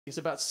It's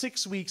about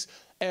 6 weeks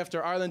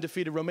after Ireland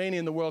defeated Romania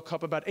in the World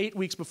Cup, about 8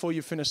 weeks before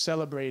you finish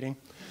celebrating.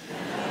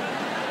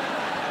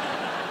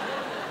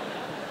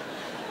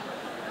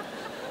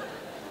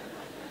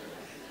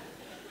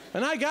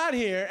 And I got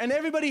here, and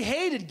everybody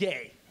hated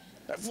Gay.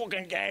 That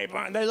fucking Gay,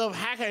 man. They love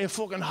Hackett, you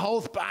fucking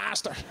Hoth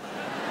bastard.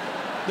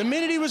 The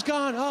minute he was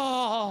gone,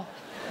 oh,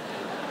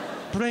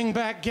 bring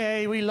back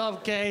Gay, we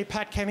love Gay.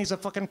 Pat Kenny's a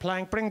fucking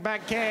plank, bring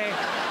back Gay.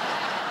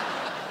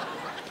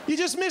 You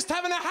just missed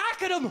having a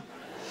hack at him.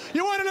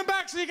 You wanted him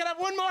back so you could have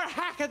one more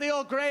hack at the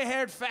old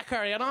grey-haired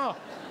fecker, you know?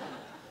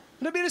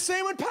 And it'll be the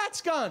same when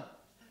Pat's gone.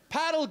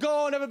 Pat'll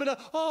go and everybody,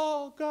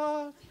 oh,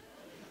 God,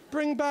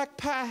 bring back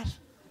Pat.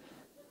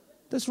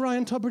 This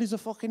Ryan Tubridy's a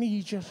fucking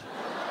idiot.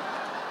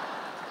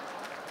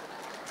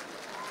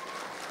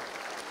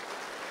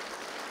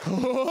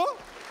 Oh,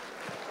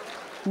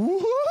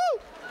 woo-hoo.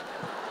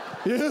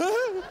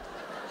 Yeah.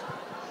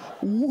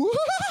 Woo.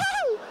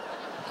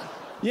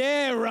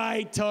 Yeah,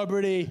 right,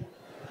 Tubridy.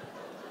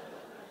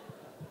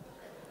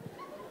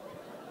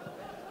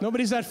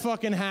 Nobody's that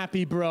fucking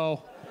happy,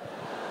 bro.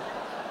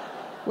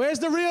 Where's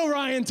the real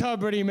Ryan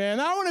Tubridy, man?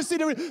 I want to see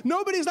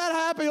nobody's that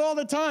happy all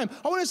the time.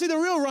 I want to see the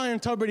real Ryan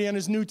Tubridy on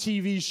his new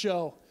TV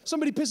show.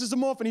 Somebody pisses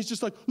him off and he's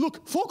just like,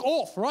 look, fuck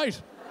off,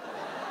 right?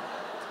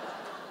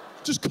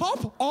 Just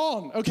cop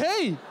on,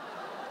 okay?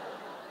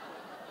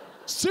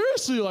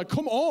 Seriously, like,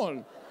 come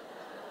on.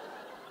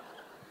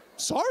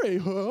 Sorry,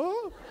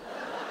 huh?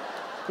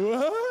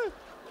 What?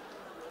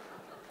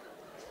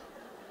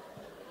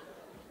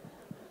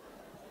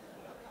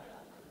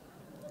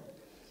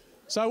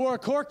 So I wore a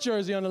Cork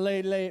jersey on the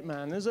Late Late,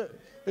 man. It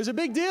was a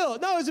big deal.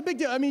 No, it was a big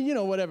deal. I mean, you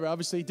know, whatever.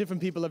 Obviously,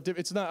 different people have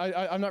it's not.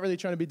 I'm not really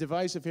trying to be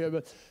divisive here,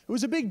 but it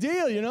was a big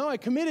deal. You know, I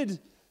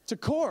committed to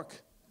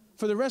Cork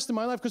for the rest of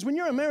my life because when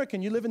you're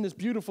American, you live in this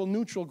beautiful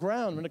neutral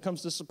ground when it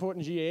comes to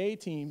supporting GAA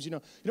teams. You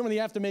know, you don't really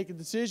have to make a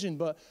decision.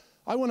 But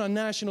I went on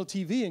national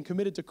TV and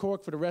committed to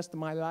Cork for the rest of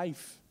my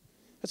life.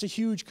 That's a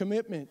huge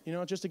commitment, you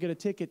know, just to get a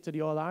ticket to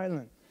the All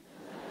Ireland.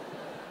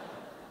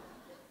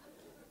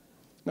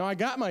 Now I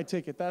got my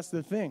ticket. That's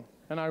the thing.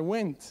 And I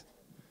went,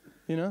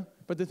 you know?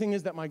 But the thing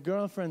is that my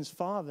girlfriend's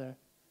father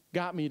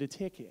got me the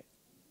ticket.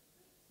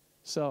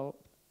 So,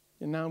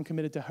 and now I'm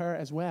committed to her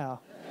as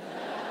well.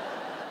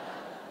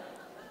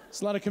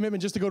 It's a lot of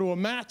commitment just to go to a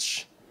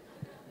match.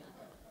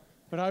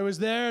 But I was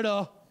there,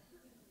 though.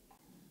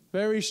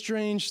 Very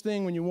strange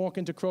thing when you walk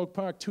into Croke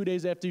Park 2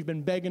 days after you've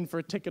been begging for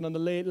a ticket on the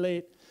Late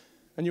Late,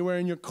 and you're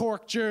wearing your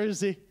Cork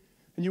jersey,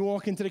 and you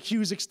walk into the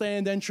Cusack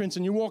stand entrance,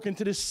 and you walk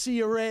into the sea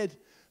of red,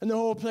 and the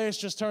whole place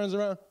just turns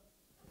around.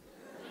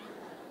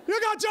 You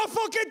got your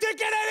fucking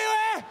ticket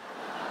anyway!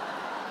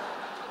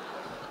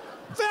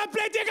 Fair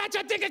play, you got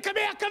your ticket. Come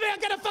here,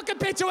 get a fucking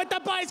picture with the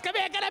boys. Come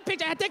here, get a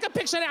picture. Take a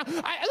picture now. And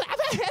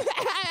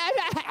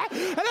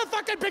a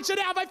fucking picture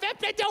now. My fair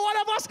play, you're one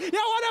of us. You're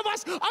one of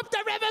us. Up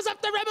the rivers.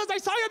 I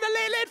saw you in the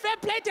Late Late, fair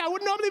play. I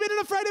wouldn't normally be in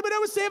a Friday, but I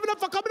was saving up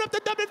for coming up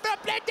to Dublin, fair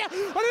play.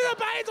 One of the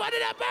boys,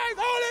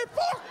 holy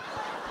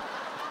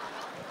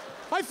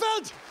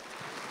fuck!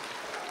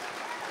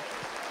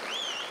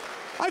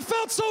 I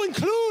felt so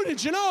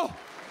included, you know?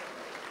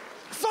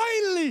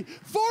 Finally,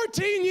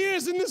 14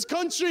 years in this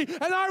country,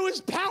 and I was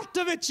part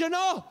of it, you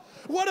know?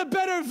 What a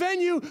better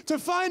venue to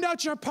find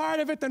out you're part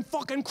of it than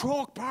fucking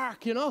Croke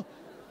Park, you know?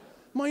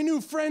 My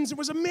new friends, it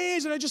was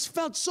amazing. I just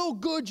felt so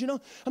good, you know?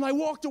 And I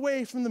walked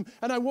away from them,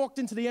 and I walked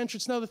into the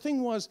entrance. Now, the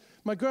thing was,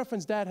 my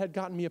girlfriend's dad had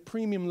gotten me a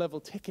premium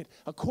level ticket,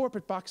 a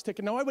corporate box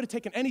ticket. Now, I would have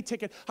taken any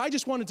ticket. I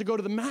just wanted to go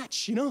to the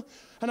match, you know?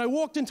 And I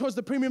walked in towards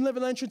the premium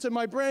level entrance, and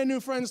my brand new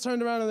friends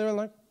turned around, and they were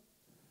like,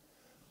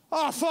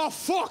 oh, for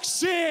fuck's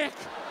sake!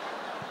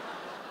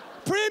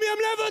 Premium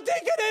level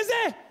ticket, is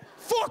it?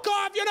 Fuck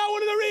off, you're not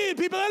one of the real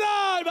people at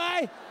all,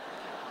 boy.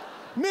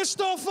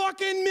 Mr.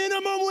 fucking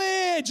minimum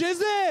wage,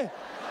 is it?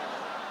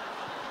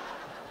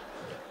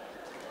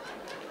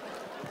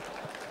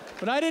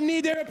 But I didn't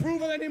need their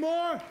approval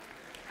anymore.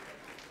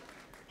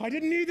 I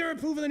didn't need their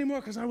approval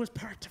anymore because I was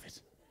part of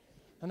it.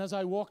 And as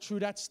I walked through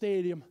that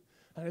stadium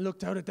and I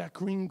looked out at that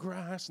green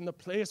grass and the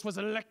place was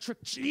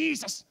electric,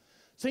 Jesus,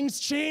 things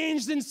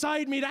changed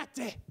inside me that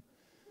day.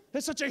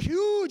 There's such a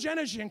huge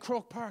energy in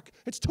Croke Park.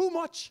 It's too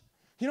much,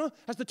 you know,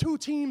 as the two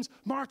teams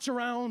march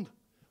around,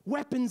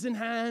 weapons in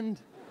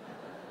hand.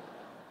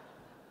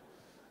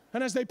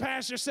 And as they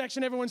pass your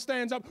section, everyone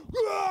stands up.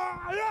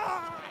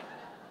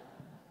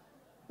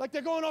 Like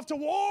they're going off to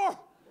war.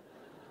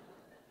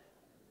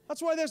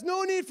 That's why there's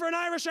no need for an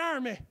Irish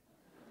army.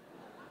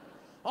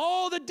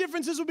 All the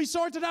differences will be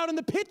sorted out on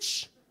the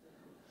pitch.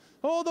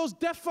 All those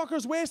deaf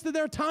fuckers wasted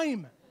their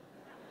time.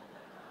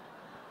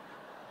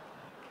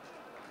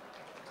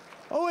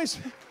 Always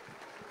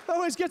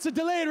gets a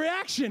delayed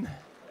reaction.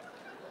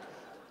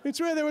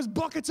 It's where there was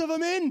buckets of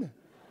them in.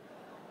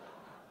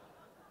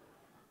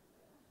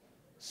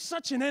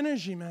 Such an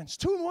energy, man. It's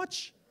too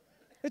much.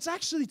 It's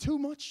actually too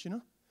much, you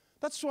know?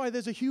 That's why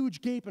there's a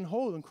huge gaping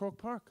hole in Croke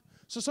Park,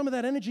 so some of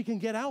that energy can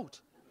get out.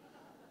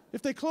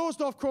 If they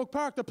closed off Croke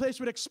Park, the place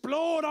would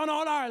explode on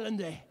All Ireland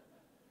Day.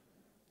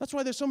 That's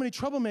why there's so many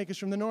troublemakers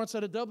from the north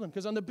side of Dublin,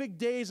 because on the big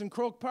days in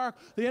Croke Park,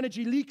 the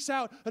energy leaks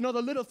out, and all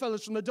the little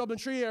fellas from the Dublin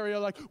Tree area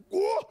are like,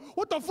 whoa,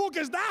 what the fuck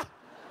is that?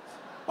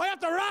 I have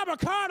to rob a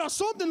card or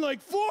something,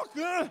 like, fuck.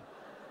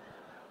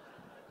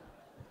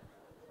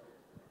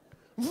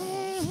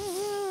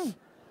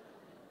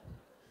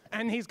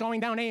 And he's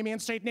going down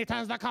Amiens Street, and he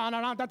turns the corner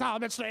onto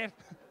Talbot Street.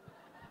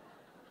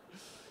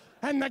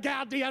 And the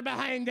Guardian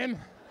behind him.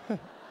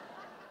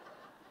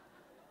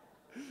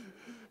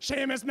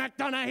 Seamus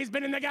McDonough, he's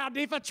been in the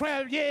Gardaí for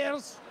 12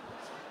 years.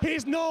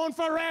 He's known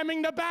for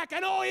ramming the back,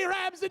 and oh, he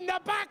rams in the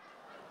back.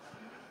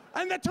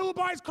 And the two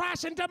boys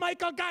crash into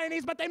Michael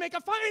Guineas, but they make a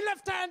fine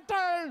left-hand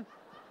turn.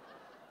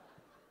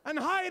 And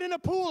hide in a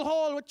pool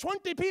hole with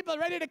 20 people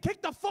ready to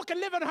kick the fucking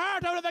living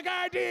heart out of the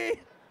Gardaí.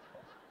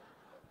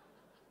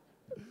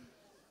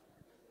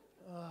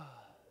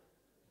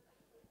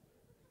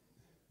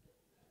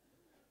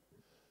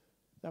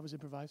 That was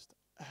improvised.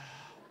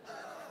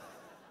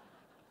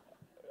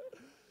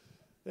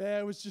 Yeah,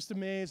 it was just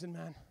amazing,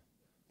 man.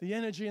 The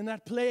energy in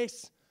that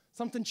place.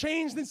 Something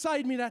changed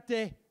inside me that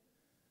day.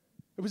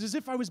 It was as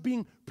if I was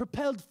being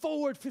propelled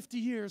forward 50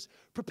 years,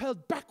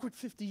 propelled backward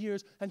 50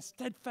 years, and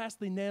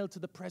steadfastly nailed to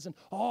the present,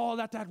 all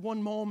at that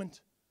one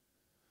moment.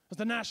 As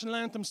the national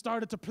anthem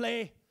started to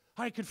play,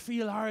 I could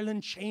feel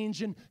Ireland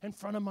changing in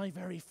front of my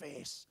very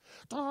face.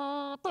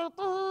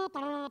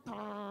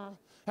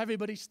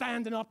 Everybody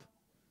standing up.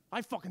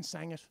 I fucking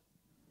sang it.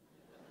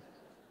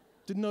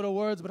 Didn't know the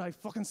words, but I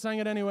fucking sang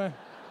it anyway.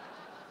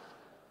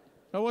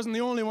 I wasn't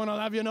the only one, I'll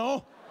have you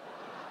know.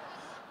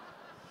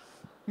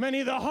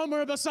 Many the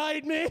Hummer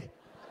beside me.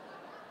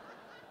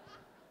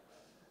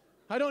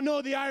 I don't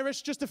know the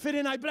Irish, just to fit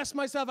in, I bless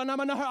myself, and I'm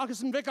a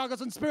August and Vic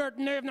August and Spirit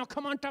and Nave, now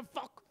come on to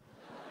fuck.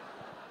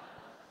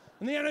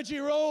 And the energy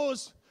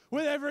rose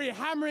with every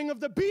hammering of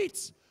the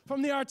beats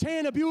from the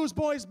Artane Abused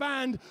Boys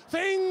band.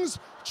 Things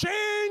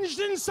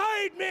changed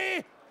inside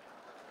me.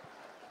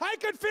 I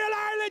could feel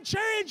Ireland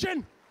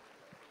changing.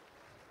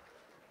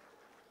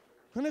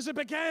 And as it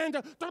began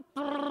to,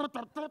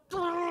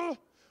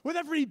 with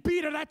every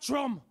beat of that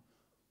drum,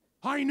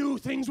 I knew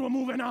things were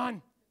moving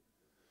on.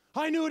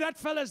 I knew that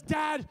fella's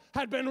dad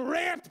had been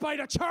raped by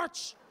the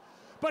church,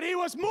 but he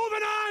was moving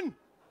on.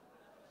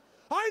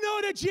 I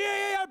know the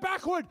GAA are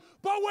backward,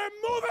 but we're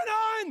moving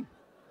on.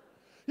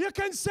 You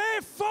can say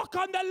fuck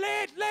on the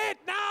late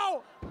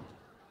now.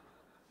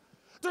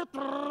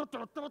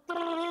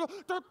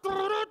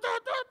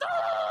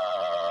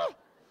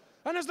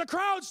 And as the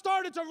crowd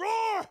started to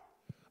roar,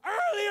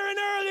 earlier and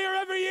earlier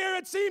every year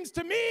it seems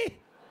to me,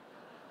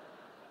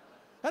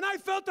 and I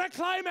felt that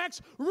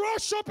climax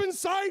rush up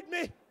inside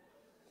me.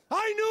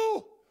 I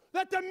knew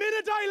that the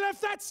minute I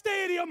left that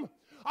stadium,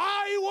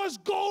 I was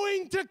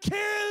going to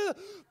kill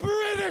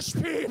British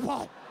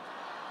people.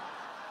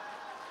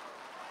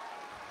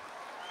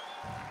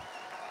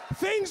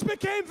 Things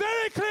became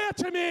very clear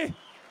to me,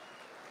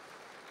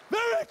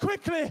 very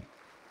quickly.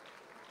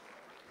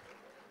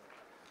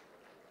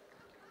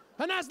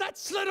 And as that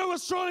sliotar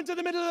was thrown into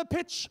the middle of the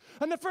pitch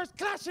and the first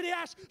clash of the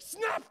ash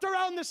snapped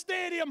around the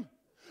stadium,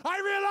 I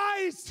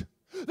realized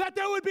that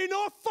there would be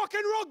no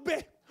fucking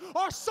rugby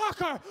or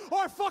soccer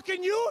or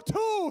fucking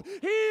U2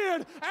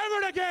 here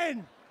ever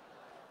again.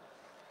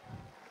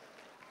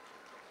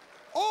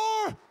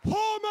 Or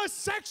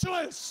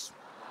homosexuals.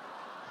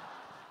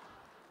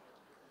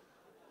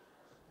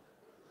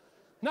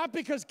 Not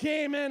because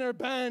gay men are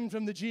banned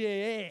from the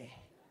GAA,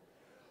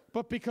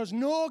 but because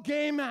no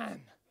gay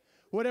man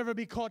would ever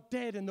be caught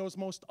dead in those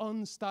most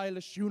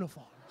unstylish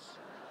uniforms.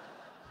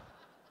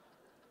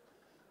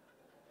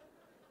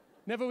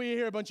 Never will you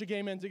hear a bunch of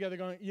gay men together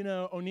going, you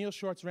know, O'Neill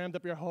shorts rammed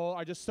up your hole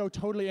are just so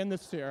totally in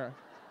this year.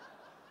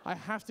 I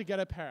have to get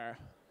a pair.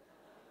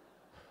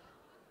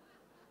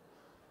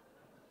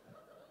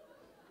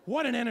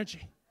 What an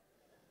energy.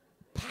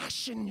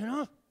 Passion, you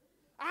know?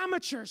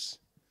 Amateurs.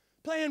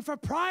 Playing for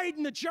pride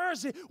in the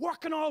jersey,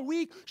 working all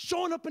week,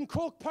 showing up in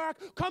Croke Park,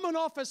 coming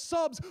off as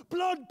subs,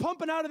 blood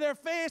pumping out of their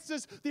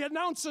faces. The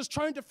announcers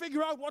trying to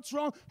figure out what's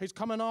wrong. He's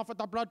coming off with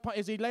the blood.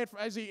 Is he late?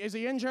 Is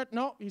he injured?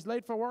 No, he's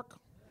late for work.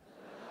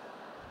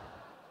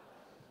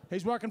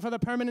 He's working for the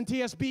permanent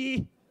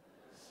TSB.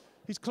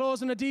 He's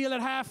closing a deal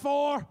at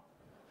 4:30.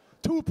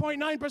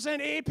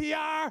 2.9%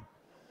 APR.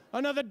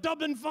 Another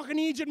Dublin fucking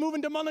Egypt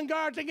moving to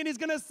Mullingar thinking he's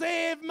gonna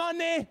save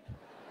money.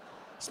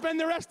 Spend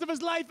the rest of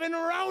his life in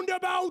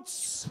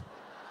roundabouts.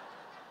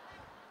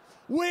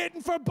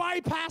 Waiting for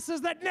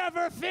bypasses that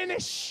never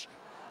finish.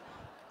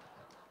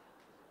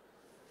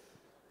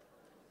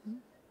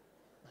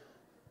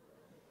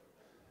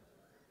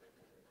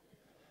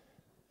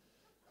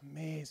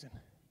 Amazing.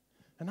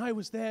 And I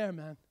was there,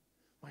 man.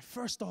 My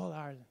first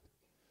All-Ireland.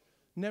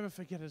 Never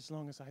forget it as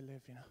long as I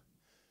live, you know.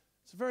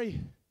 It's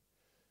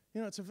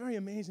a very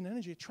amazing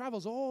energy. It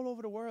travels all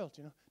over the world,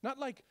 you know. Not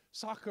like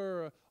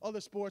soccer or other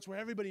sports where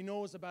everybody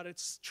knows about it.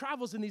 It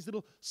travels in these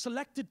little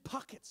selected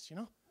pockets, you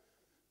know.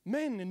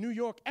 Men in New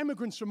York,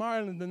 immigrants from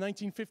Ireland in the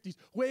 1950s,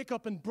 wake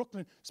up in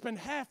Brooklyn, spend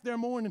half their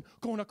morning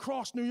going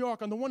across New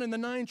York on the 1 in the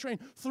 9 train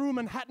through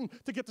Manhattan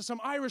to get to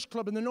some Irish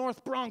club in the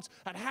North Bronx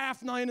at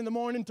 9:30 in the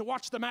morning to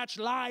watch the match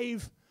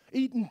live,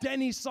 eating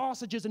Denny's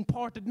sausages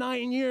imported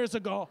 9 years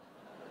ago,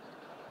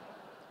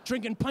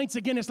 drinking pints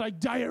of Guinness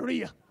like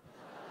diarrhea,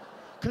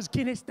 because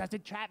Guinness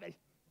doesn't travel.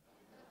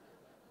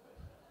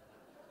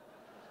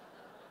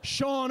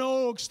 Sean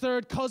Oak's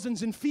third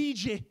cousins in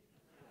Fiji,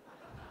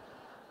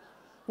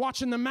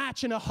 watching the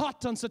match in a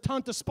hut on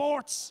Setanta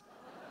Sports,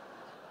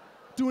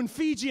 doing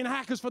Fijian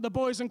hackers for the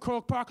boys in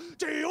Croke Park.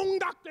 De-young,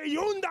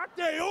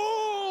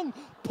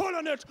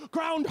 pulling it,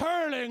 ground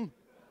hurling.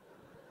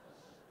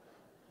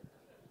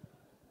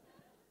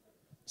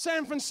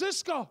 San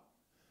Francisco,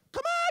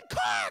 come on,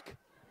 Cork!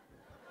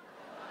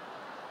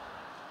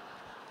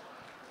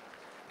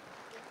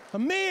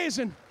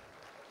 Amazing.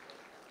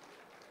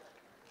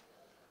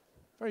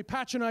 Very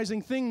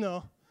patronizing thing,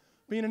 though,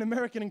 being an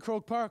American in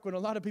Croke Park when a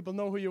lot of people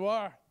know who you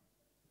are.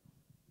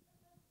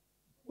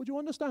 Would you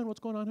understand what's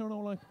going on here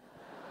now, like?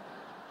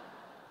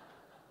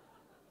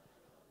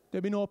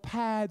 There'd be no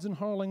pads and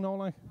hurling now,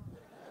 like.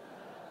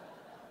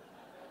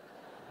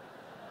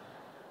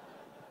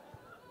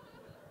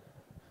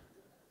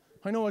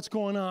 I know what's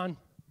going on.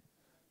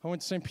 I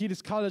went to St.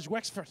 Peter's College,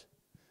 Wexford.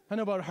 I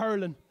know about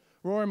hurling.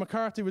 Rory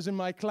McCarthy was in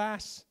my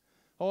class.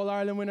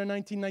 All-Ireland winner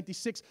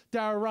 1996.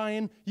 Dara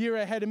Ryan, year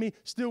ahead of me,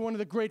 still one of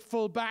the great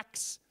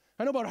full-backs.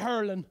 I know about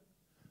hurling.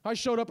 I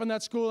showed up in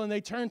that school and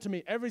they turned to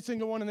me, every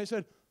single one, and they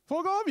said,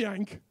 "Fuck off,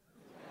 Yank.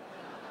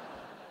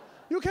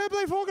 You can't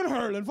play fucking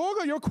hurling. Fuck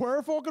off, you're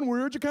queer fucking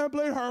weird, you can't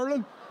play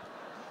hurling."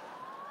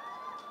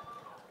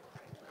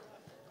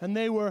 And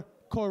they were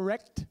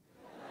correct.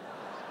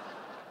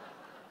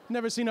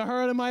 Never seen a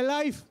hurl in my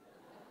life.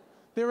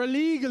 They're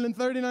illegal in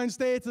 39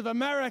 states of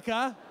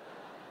America.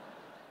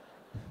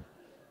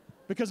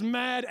 Because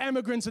mad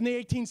immigrants in the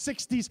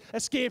 1860s,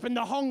 escaping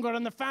the hunger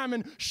and the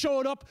famine,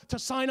 showed up to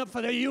sign up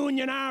for the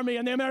Union Army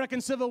in the American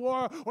Civil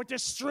War with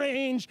this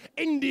strange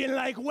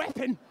Indian-like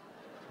weapon.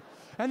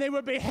 And they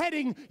were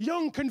beheading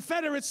young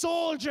Confederate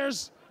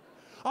soldiers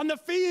on the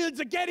fields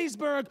of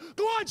Gettysburg.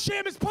 Go on,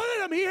 Seamus, pull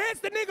at him. He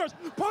hates the niggers.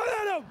 Pull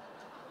at him.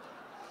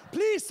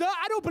 Please, sir,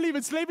 I don't believe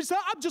in slavery, sir.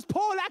 I'm just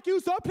poor like you,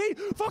 sir. Please,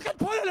 fucking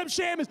pull at him,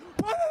 Seamus.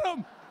 Pull at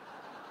him.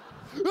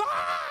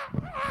 Ah!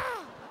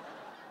 Ah!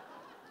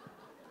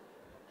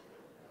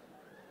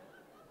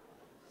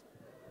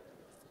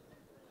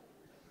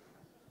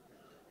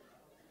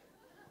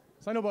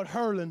 So I know about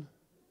hurling.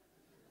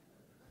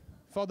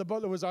 Father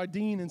Butler was our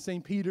dean in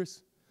St.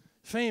 Peter's,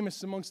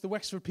 famous amongst the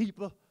Wexford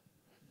people.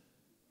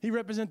 He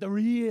represented the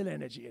real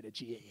energy of the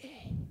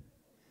GAA.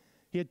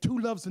 He had two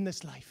loves in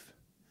this life,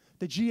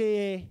 the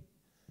GAA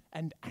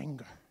and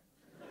anger.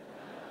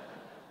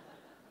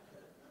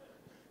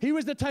 He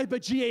was the type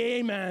of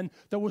GAA man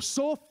that was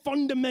so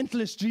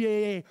fundamentalist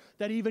GAA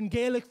that even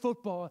Gaelic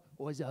football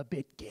was a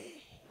bit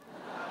gay.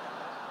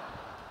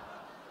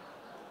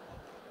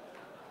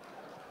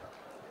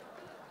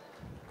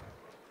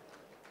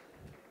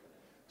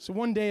 So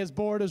one day as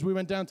boarders, we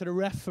went down to the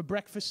ref for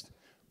breakfast,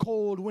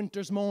 cold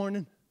winter's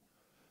morning.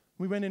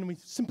 We went in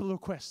with a simple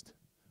request.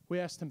 We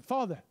asked him,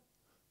 "Father,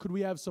 could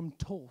we have some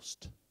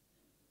toast?"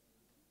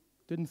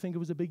 Didn't think it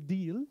was a big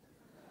deal,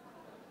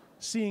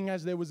 seeing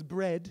as there was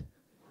bread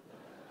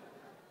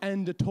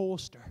and a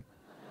toaster.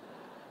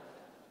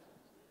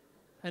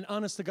 And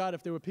honest to God,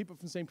 if there were people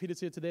from St. Peter's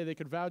here today, they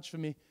could vouch for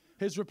me.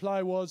 His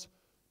reply was,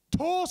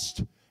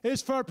 "Toast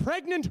is for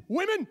pregnant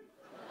women."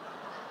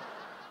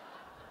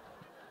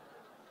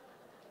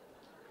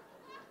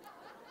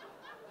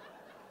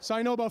 So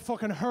I know about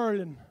fucking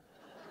hurling.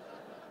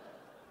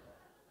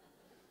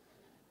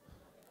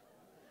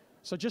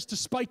 So just to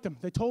spite them,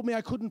 they told me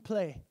I couldn't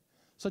play.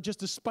 So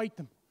just to spite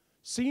them,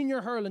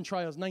 senior hurling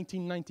trials,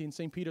 1990 in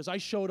St. Peter's, I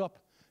showed up.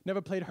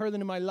 Never played hurling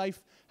in my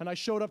life, and I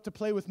showed up to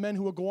play with men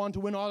who would go on to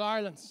win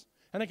All-Irelands.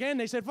 And again,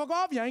 they said, "Fuck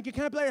off, Yank, you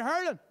can't play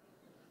hurling."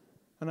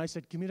 And I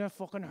said, "Give me that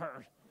fucking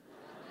hurl.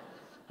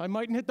 I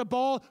mightn't hit the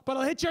ball, but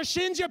I'll hit your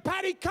shins, you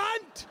patty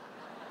cunt."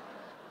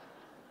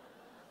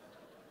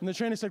 And the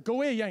trainer said, "Go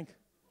away, Yank.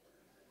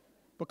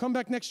 But come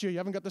back next year. You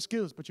haven't got the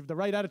skills, but you've the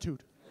right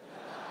attitude."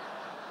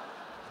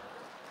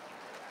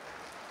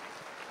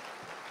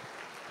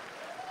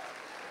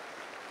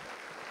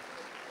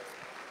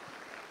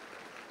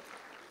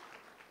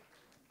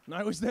 And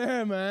I was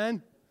there,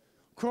 man.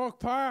 Croke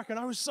Park, and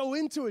I was so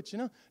into it, you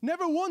know.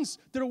 Never once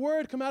did a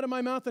word come out of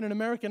my mouth in an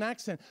American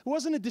accent. It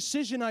wasn't a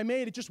decision I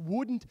made. It just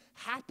wouldn't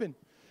happen.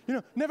 You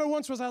know, never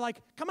once was I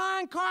like, "Come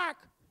on, Cork.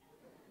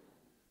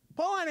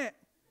 Pull on it.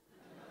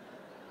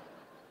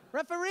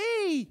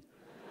 Referee."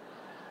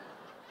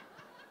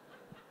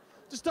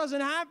 Just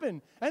doesn't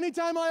happen.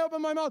 Anytime I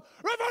open my mouth,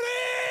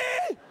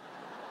 "Referee!"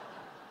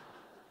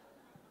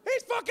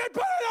 He's fucking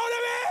pulling out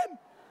of him!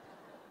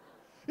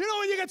 You know,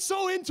 when you get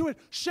so into it,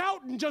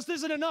 shouting just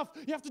isn't enough.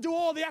 You have to do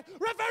all the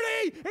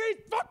 "Referee!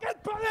 He's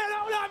fucking pulling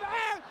out of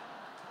him!"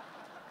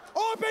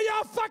 Open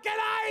your fucking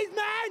eyes,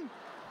 man!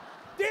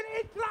 They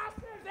need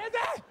glasses, is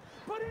it?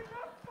 Put in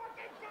your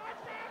fucking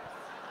glasses!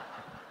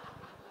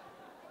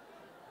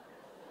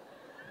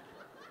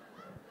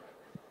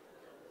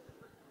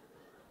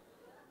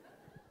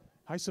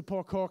 I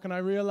support Cork, and I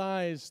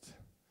realized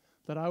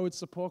that I would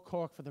support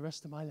Cork for the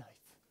rest of my life.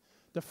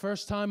 The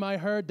first time I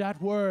heard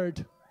that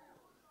word,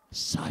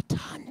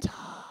 Satanta.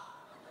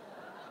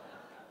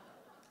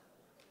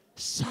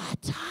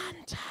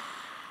 Satanta.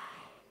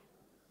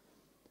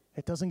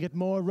 It doesn't get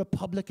more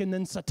Republican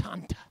than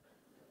Satanta.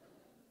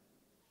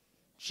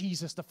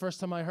 Jesus, the first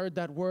time I heard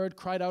that word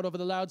cried out over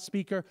the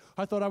loudspeaker,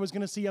 I thought I was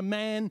going to see a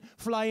man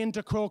fly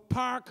into Croke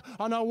Park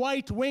on a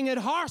white-winged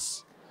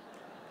horse,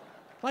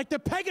 like the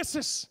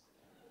Pegasus.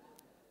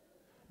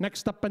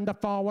 Next up in the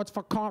forwards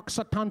for Cork,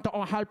 Satanta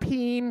or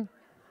Halpine.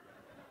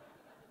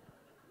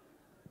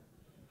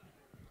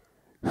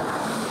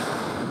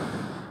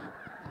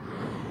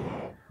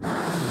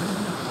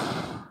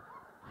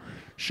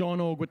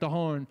 Sean Og with the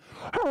horn.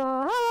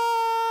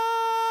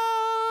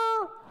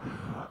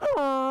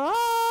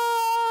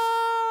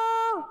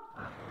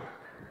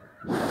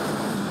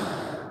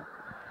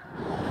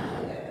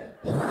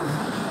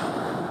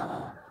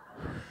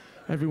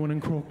 Everyone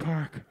in Croke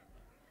Park.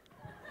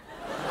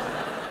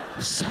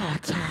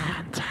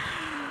 Satanta.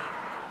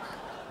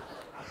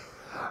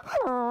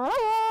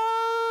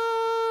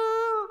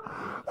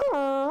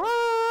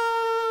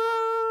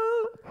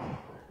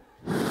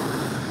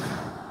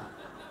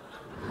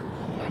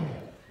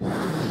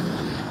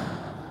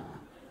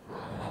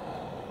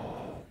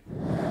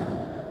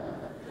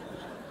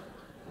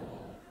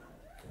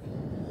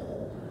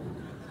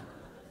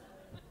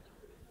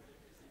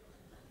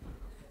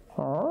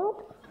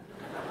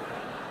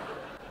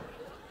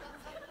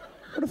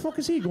 Where the fuck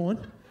is he going?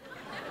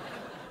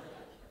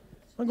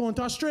 I'm going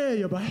to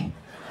Australia, boy.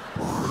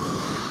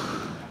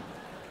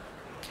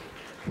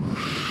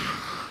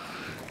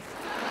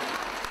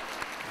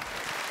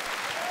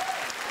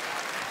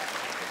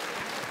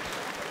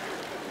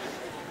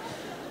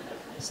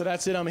 So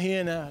that's it, I'm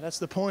here now. That's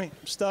the point.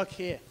 I'm stuck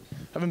here.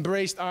 I've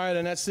embraced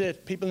Ireland, that's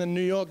it. People in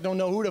New York don't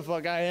know who the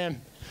fuck I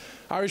am.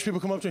 Irish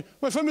people come up to me,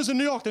 my family's in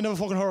New York, they never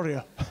fucking heard of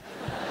you.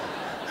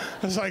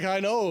 It's like, I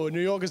know, New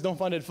Yorkers don't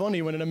find it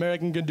funny when an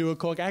American can do a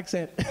Cork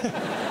accent.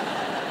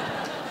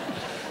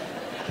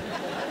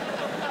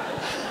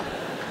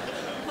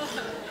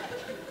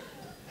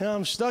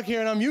 I'm stuck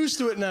here and I'm used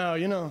to it now,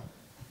 you know.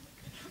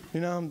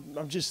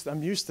 I'm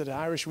used to the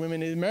Irish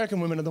women. The American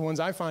women are the ones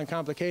I find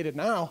complicated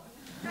now.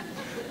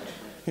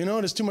 You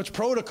know, there's too much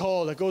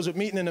protocol that goes with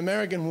meeting an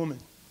American woman.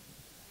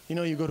 You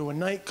know, you go to a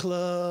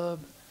nightclub,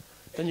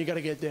 then you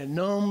gotta get their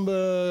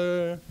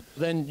number,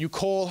 then you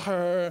call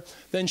her,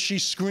 then she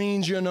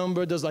screens your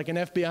number, does like an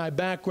FBI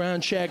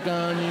background check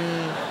on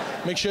you,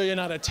 make sure you're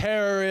not a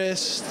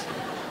terrorist.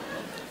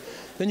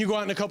 Then you go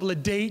out on a couple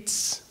of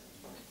dates.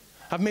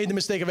 I've made the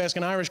mistake of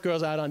asking Irish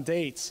girls out on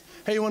dates.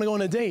 Hey, you wanna go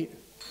on a date?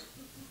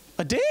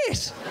 A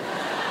date?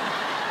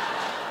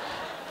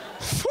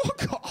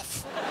 Fuck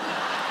off.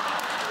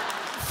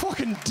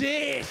 Fucking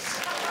date.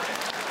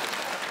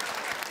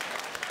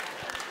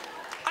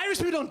 Irish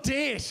people don't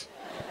date.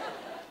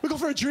 We go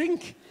for a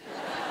drink.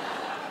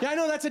 Yeah, I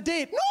know that's a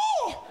date.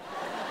 No!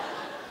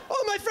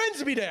 Oh, my friends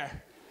will be there.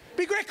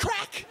 Be great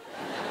crack.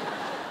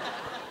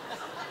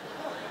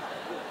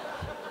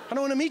 I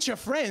don't want to meet your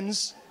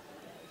friends.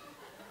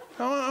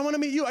 I want to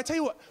meet you. I tell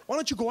you what, why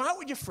don't you go out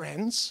with your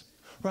friends,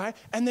 right?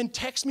 And then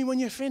text me when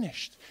you're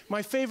finished.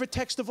 My favorite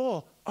text of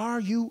all, are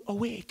you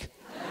awake?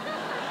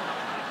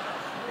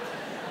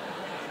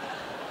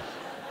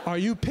 Are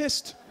you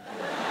pissed?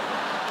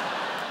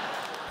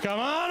 Come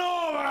on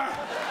over.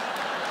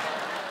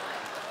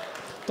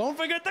 Don't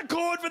forget the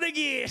code for the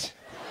gate.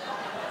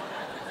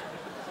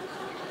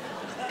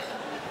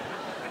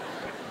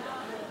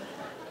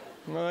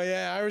 Oh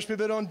yeah, Irish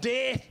people don't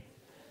date.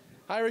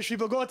 Irish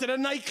people go to the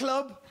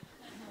nightclub,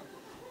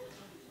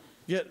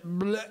 get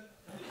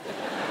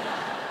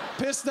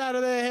pissed out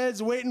of their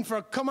heads waiting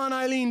for Come On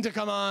Eileen to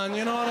come on,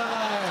 you know what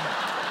I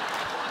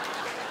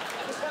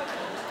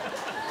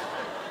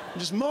mean?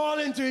 Just maul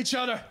into each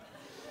other.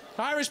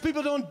 Irish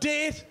people don't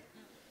date,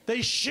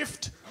 they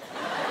shift.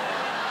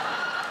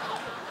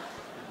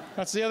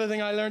 That's the other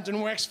thing I learned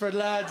in Wexford,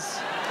 lads.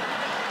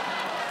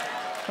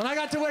 And I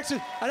got to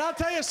Wexford, and I'll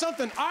tell you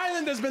something,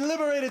 Ireland has been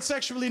liberated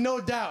sexually,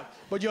 no doubt,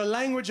 but your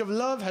language of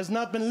love has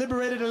not been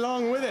liberated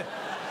along with it.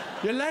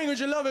 Your language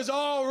of love is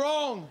all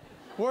wrong.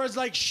 Words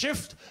like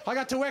shift. I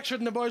got to Wexford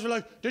and the boys were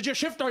like, did you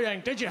shift or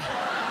yank, did you?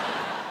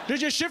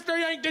 Did you shift or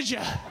yank, did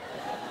you?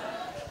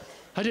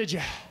 I did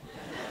you.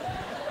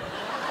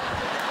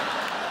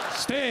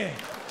 Stay,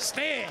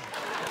 stay.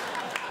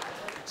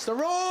 It's the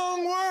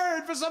wrong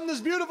word for something as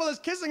beautiful as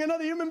kissing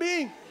another human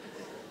being.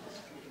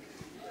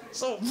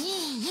 So,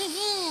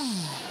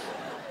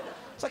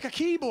 it's like a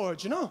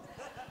keyboard, you know?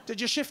 Did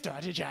you shift her?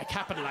 Did you? I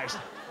capitalized.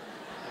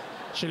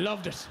 She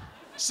loved it.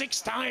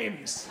 6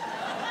 times.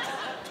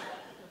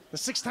 The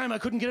 6th time I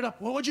couldn't get it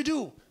up. Well, what'd you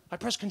do? I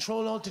pressed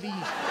Control Alt Delete.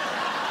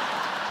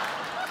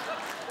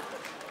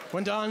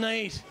 Went all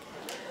night.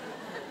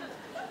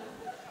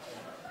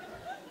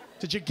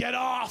 Did you get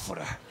off with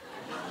her?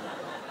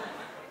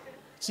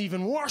 It's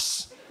even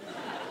worse.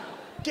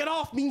 Get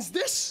off means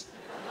this.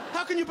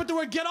 How can you put the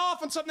word get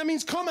off on something that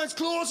means come as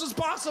close as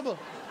possible?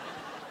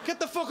 Get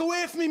the fuck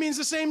away from me means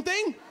the same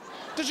thing.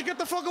 Did you get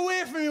the fuck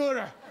away from me with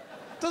her?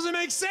 Doesn't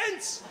make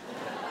sense.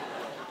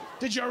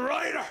 Did you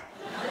ride her?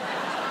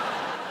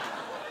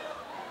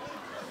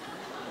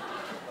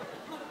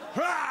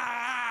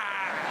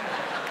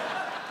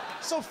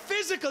 So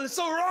physical, it's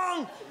so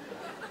wrong.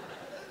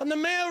 And the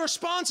male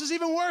response is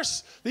even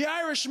worse. The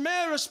Irish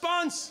male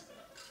response.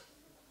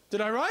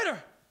 Did I ride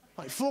her?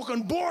 I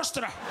fucking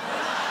borsted her.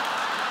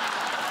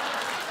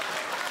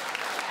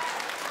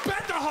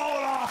 Bent the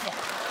hole off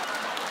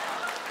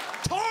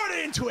her. Tore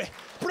it into it.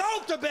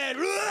 Broke the bed.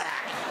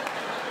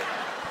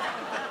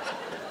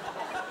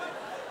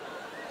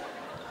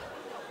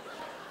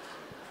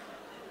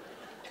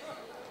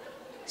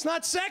 It's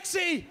not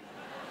sexy.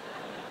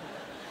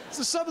 It's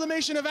a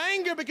sublimation of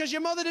anger because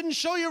your mother didn't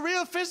show you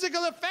real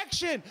physical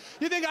affection.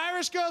 You think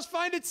Irish girls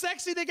find it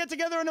sexy? They get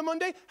together on a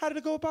Monday. How did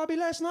it go with Bobby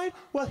last night?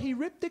 Well, he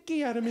ripped the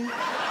key out of me.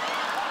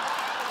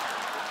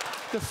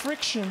 The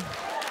friction.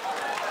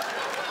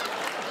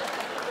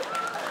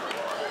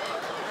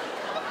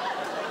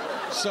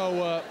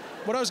 So,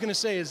 what I was going to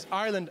say is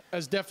Ireland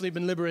has definitely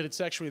been liberated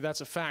sexually.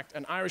 That's a fact.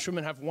 And Irish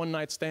women have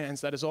one-night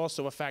stands. That is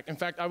also a fact. In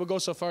fact, I would go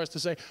so far as to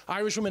say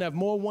Irish women have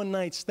more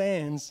one-night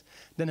stands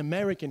than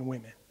American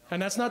women.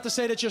 And that's not to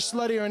say that you're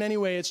sluttier in any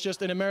way. It's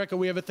just in America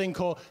we have a thing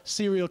called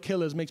serial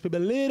killers. Makes people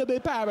a little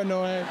bit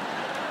paranoid.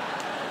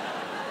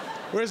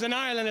 Whereas in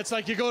Ireland, it's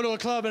like you go to a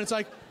club and it's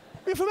like,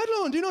 you're from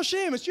Athlone, do you know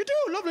Seamus? You do?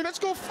 Lovely, let's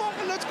go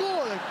fucking, let's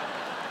go. Like,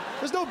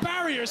 there's no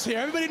barriers here.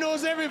 Everybody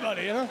knows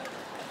everybody, you know?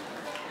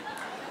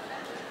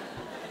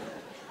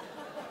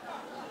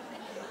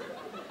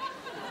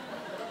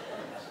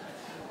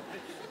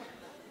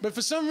 But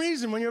for some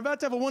reason, when you're about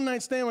to have a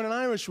one-night stand with an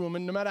Irish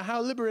woman, no matter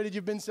how liberated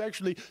you've been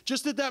sexually,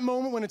 just at that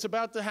moment when it's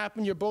about to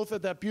happen, you're both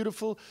at that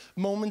beautiful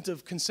moment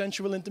of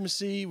consensual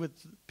intimacy with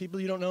people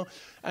you don't know.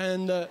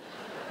 And the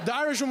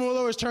Irish woman will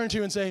always turn to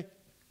you and say,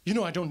 you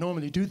know I don't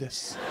normally do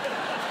this.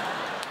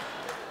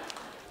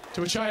 To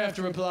which I have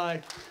to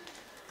reply,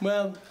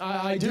 well,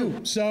 I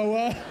do.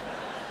 So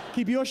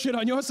keep your shit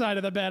on your side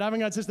of the bed. I haven't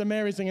got Sister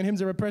Mary singing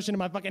hymns of repression in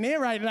my fucking ear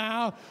right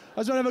now.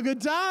 I just want to have a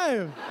good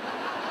time.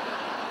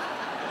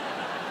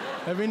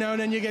 Every now and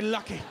then you get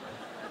lucky.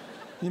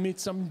 You meet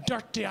some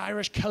dirty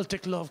Irish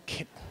Celtic love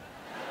kid.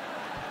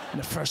 And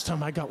the first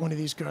time I got one of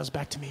these girls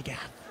back to me,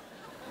 gaff.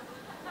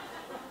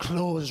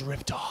 Clothes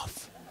ripped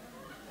off.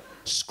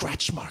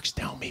 Scratch marks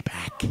down me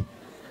back.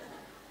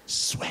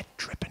 Sweat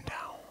dripping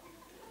down.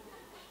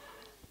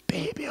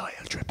 Baby oil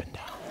dripping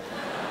down.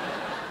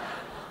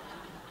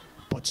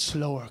 But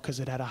slower because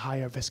it had a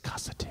higher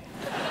viscosity.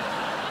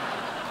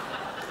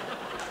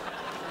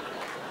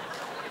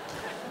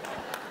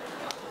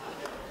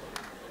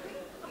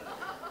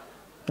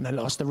 And I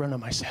lost the run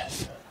of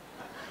myself.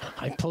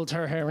 I pulled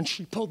her hair and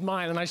she pulled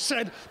mine and I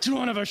said, do you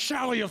want to have a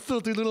shower, you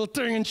filthy little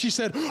thing? And she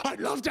said, I'd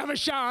love to have a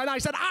shower. And I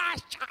said,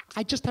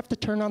 I just have to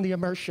turn on the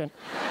immersion.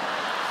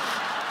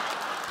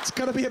 It's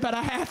gonna be about a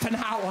half an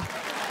hour.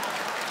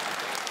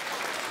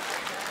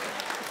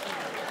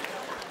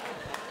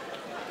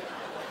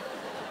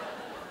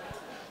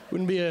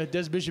 Wouldn't be a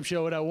Des Bishop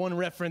show without one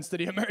reference to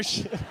the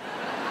immersion.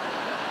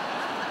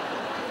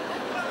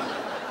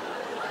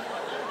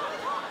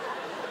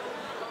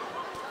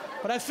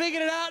 But I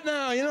figured it out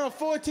now, you know,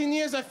 14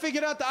 years I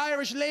figured out the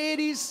Irish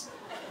ladies.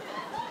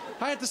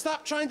 I had to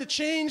stop trying to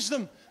change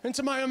them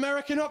into my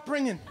American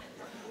upbringing.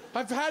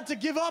 I've had to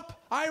give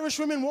up. Irish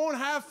women won't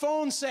have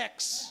phone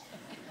sex.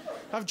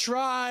 I've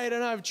tried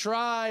and I've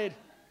tried.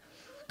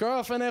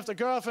 Girlfriend after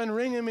girlfriend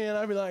ringing me and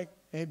I'd be like,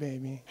 hey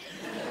baby,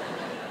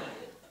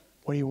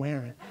 what are you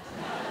wearing?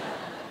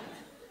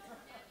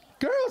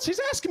 Girl, she's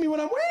asking me what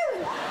I'm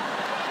wearing.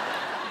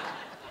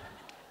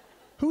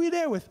 Who are you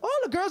there with?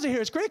 Oh, the girls are here.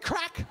 It's great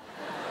crack.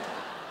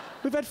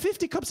 We've had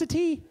 50 cups of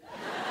tea.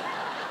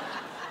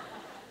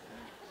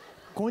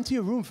 Go into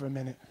your room for a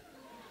minute.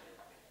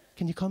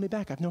 Can you call me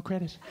back? I have no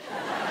credit.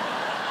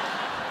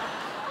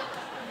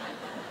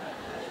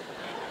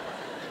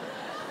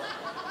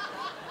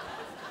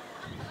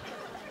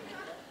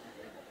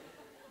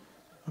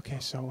 Okay,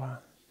 so,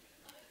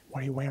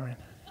 what are you wearing?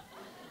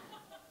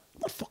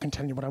 I'm not fucking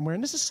telling you what I'm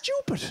wearing. This is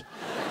stupid.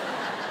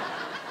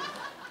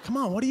 Come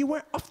on, what are you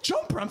wearing? A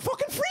jumper, I'm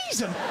fucking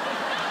freezing.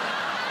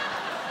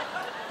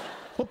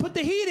 Well, put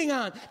the heating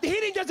on. The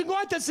heating doesn't go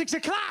out till 6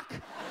 o'clock.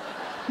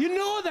 You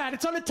know that,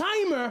 it's on a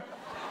timer.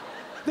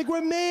 I think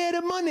we're made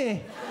of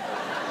money.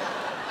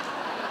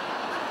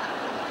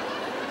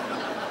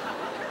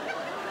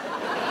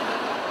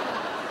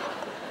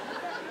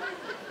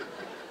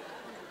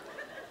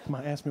 Come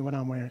on, ask me what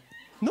I'm wearing.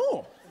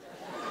 No.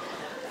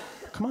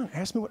 Come on,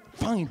 ask me what,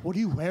 fine, what are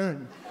you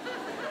wearing?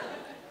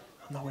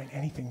 I'm not wearing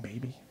anything,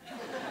 baby.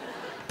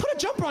 Put a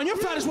jumper on, your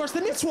fat is worse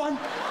than this one.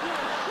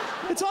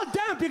 It's all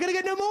damp, you're gonna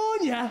get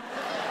pneumonia.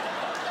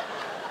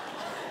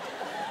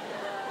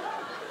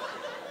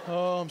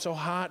 Oh, I'm so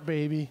hot,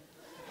 baby.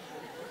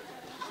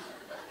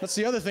 That's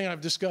the other thing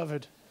I've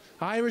discovered.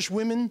 Irish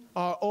women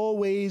are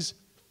always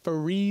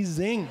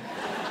freezing.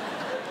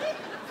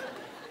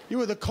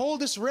 You are the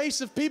coldest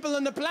race of people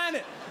on the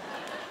planet.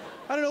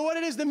 I don't know what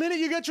it is. The minute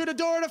you get through the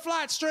door of the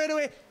flat, straight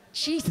away,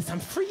 Jesus, I'm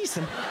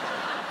freezing.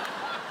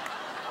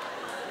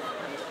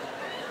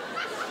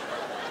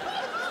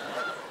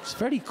 It's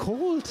very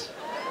cold.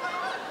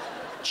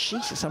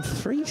 Jesus, I'm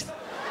freezing.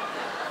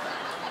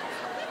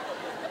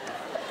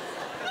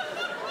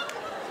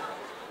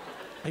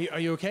 Are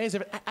you okay?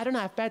 I don't know,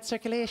 I have bad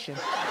circulation.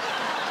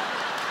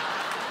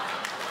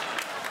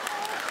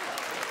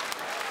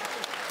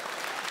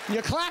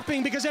 You're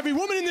clapping because every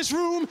woman in this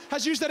room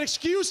has used that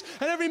excuse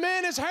and every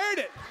man has heard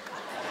it.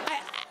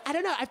 I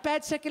don't know, I have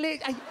bad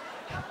circulation.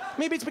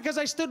 Maybe it's because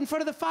I stood in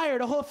front of the fire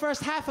the whole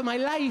first half of my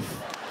life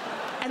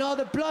and all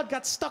the blood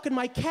got stuck in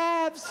my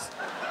calves.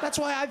 That's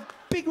why I have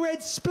big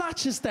red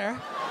splotches there.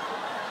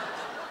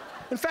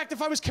 In fact,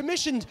 if I was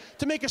commissioned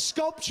to make a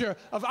sculpture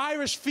of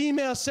Irish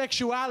female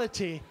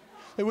sexuality,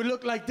 it would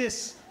look like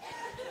this.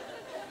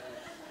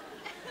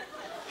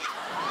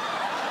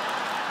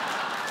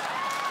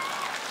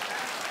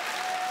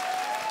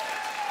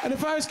 And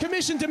if I was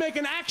commissioned to make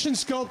an action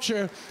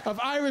sculpture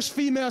of Irish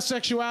female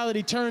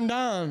sexuality turned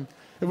on,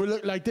 it would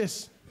look like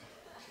this.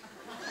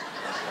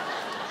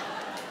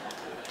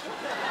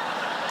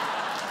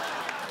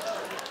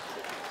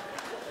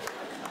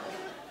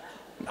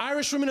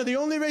 Irish women are the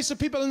only race of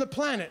people on the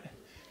planet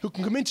who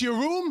can come into your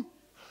room,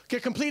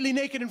 get completely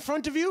naked in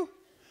front of you,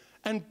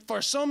 and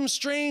for some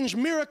strange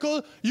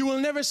miracle, you will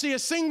never see a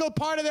single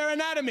part of their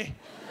anatomy.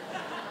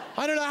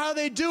 I don't know how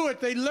they do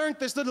it. They learned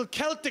this little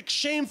Celtic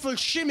shameful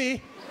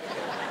shimmy.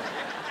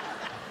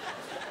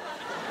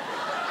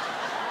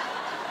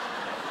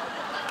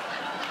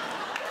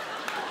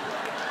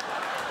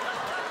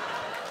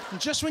 And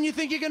just when you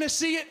think you're gonna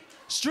see it,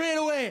 straight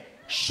away,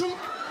 shoom,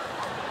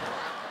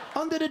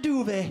 under the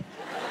duvet.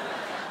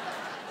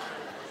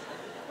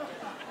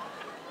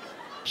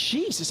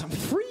 Jesus, I'm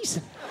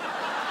freezing.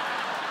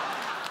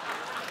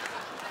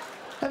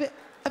 Have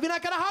you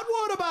not got a hot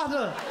water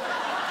bottle?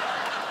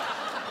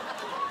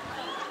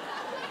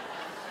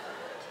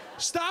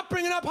 Stop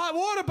bringing up hot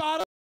water bottles.